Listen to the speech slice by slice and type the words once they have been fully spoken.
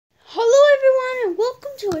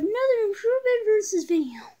to another improvement versus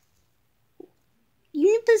video.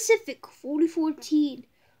 Union Pacific 4014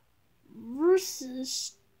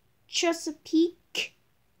 versus Chesapeake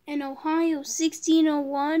and Ohio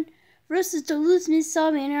 1601 versus Duluth,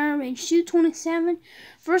 Mississippi and IR range 227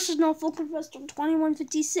 versus Norfolk and Western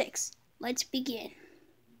 2156. Let's begin.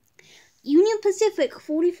 Union Pacific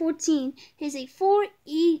 4014 is a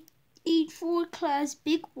 484 class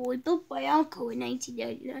big boy built by Alco in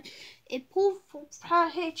 1999. It pulled for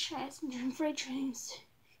Pratt passenger and freight trains.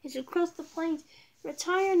 It's across the plains.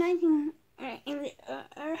 Retired and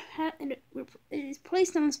it is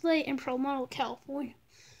placed on display in Pro Model, California.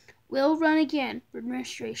 Will run again when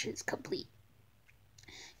restoration is complete.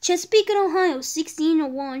 Chesapeake and Ohio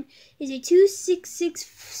 1601 is a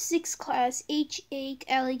 2666 class H8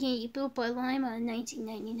 Allegheny built by Lima in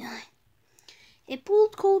 1999. It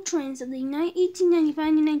pulled coal trains of the 1895 to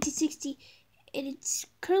 1960, and it's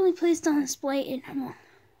currently placed on display in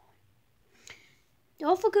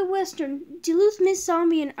Norfolk and Western, Duluth,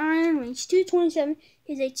 Mississippi and IR range 227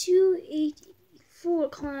 is a 284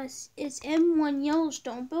 class. It's M1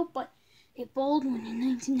 Yellowstone built by a Baldwin in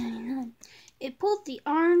 1999. It pulled the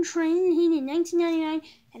iron train in 1999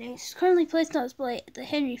 and is currently placed on display at the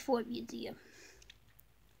Henry Ford Museum.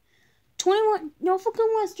 21 Norfolk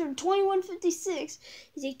and Western 2156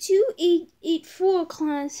 is a 2884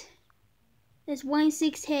 class. That's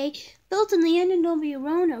Y6K, built in the N&W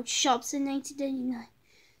Roanoke shops in 1999.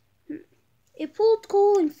 It pulled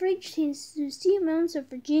coal and freight trains to steam mountains of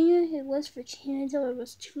Virginia and West Virginia until it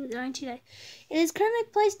was 1999. It is currently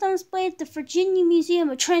placed on display at the Virginia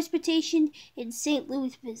Museum of Transportation in St.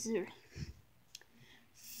 Louis, Missouri.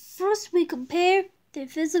 First, we compare the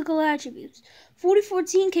physical attributes.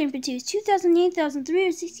 4014 can produce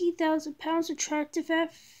 2,008,360,000 pounds of tractive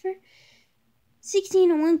effort.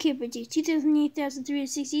 1601 can produce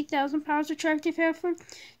 2,008,360,000 pounds of tractive effort.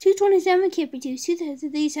 227 can produce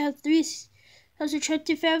 2,003,000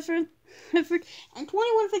 tractive effort. And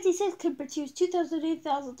 2156 can produce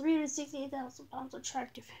 2,008,360,000 pounds of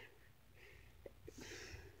tractive effort.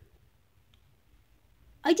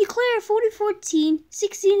 I declare 4014,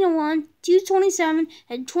 1601, 227,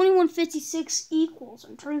 and 2156 equals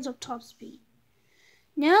in terms of top speed.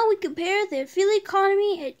 Now we compare their fuel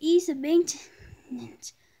economy and ease of maintenance.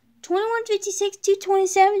 2156,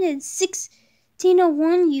 227, and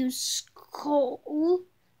 1601 use coal,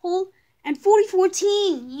 and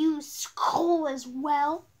 4014 use coal as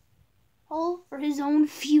well, for his own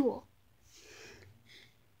fuel.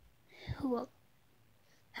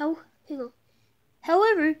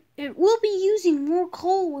 However, it will be using more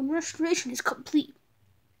coal when restoration is complete.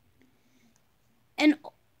 And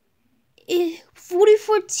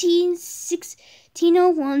 4014,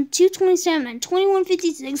 1601, 227, and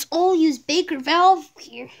 2156 all use Baker valve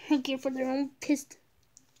gear for their own piston.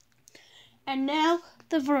 And now,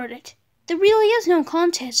 the verdict. There really is no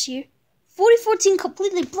contest here. 4014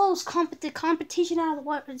 completely blows the competition out of the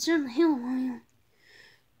water, and certainly Hill and Wyoming.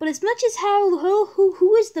 But as much as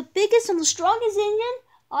who is the biggest and the strongest engine,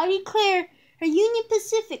 I declare a Union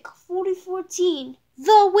Pacific 4014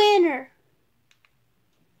 the winner.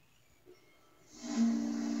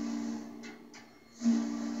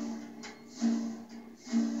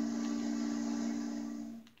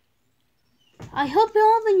 I hope you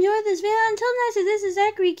all have enjoyed this video. Until next time, this is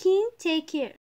Zachary King. Take care.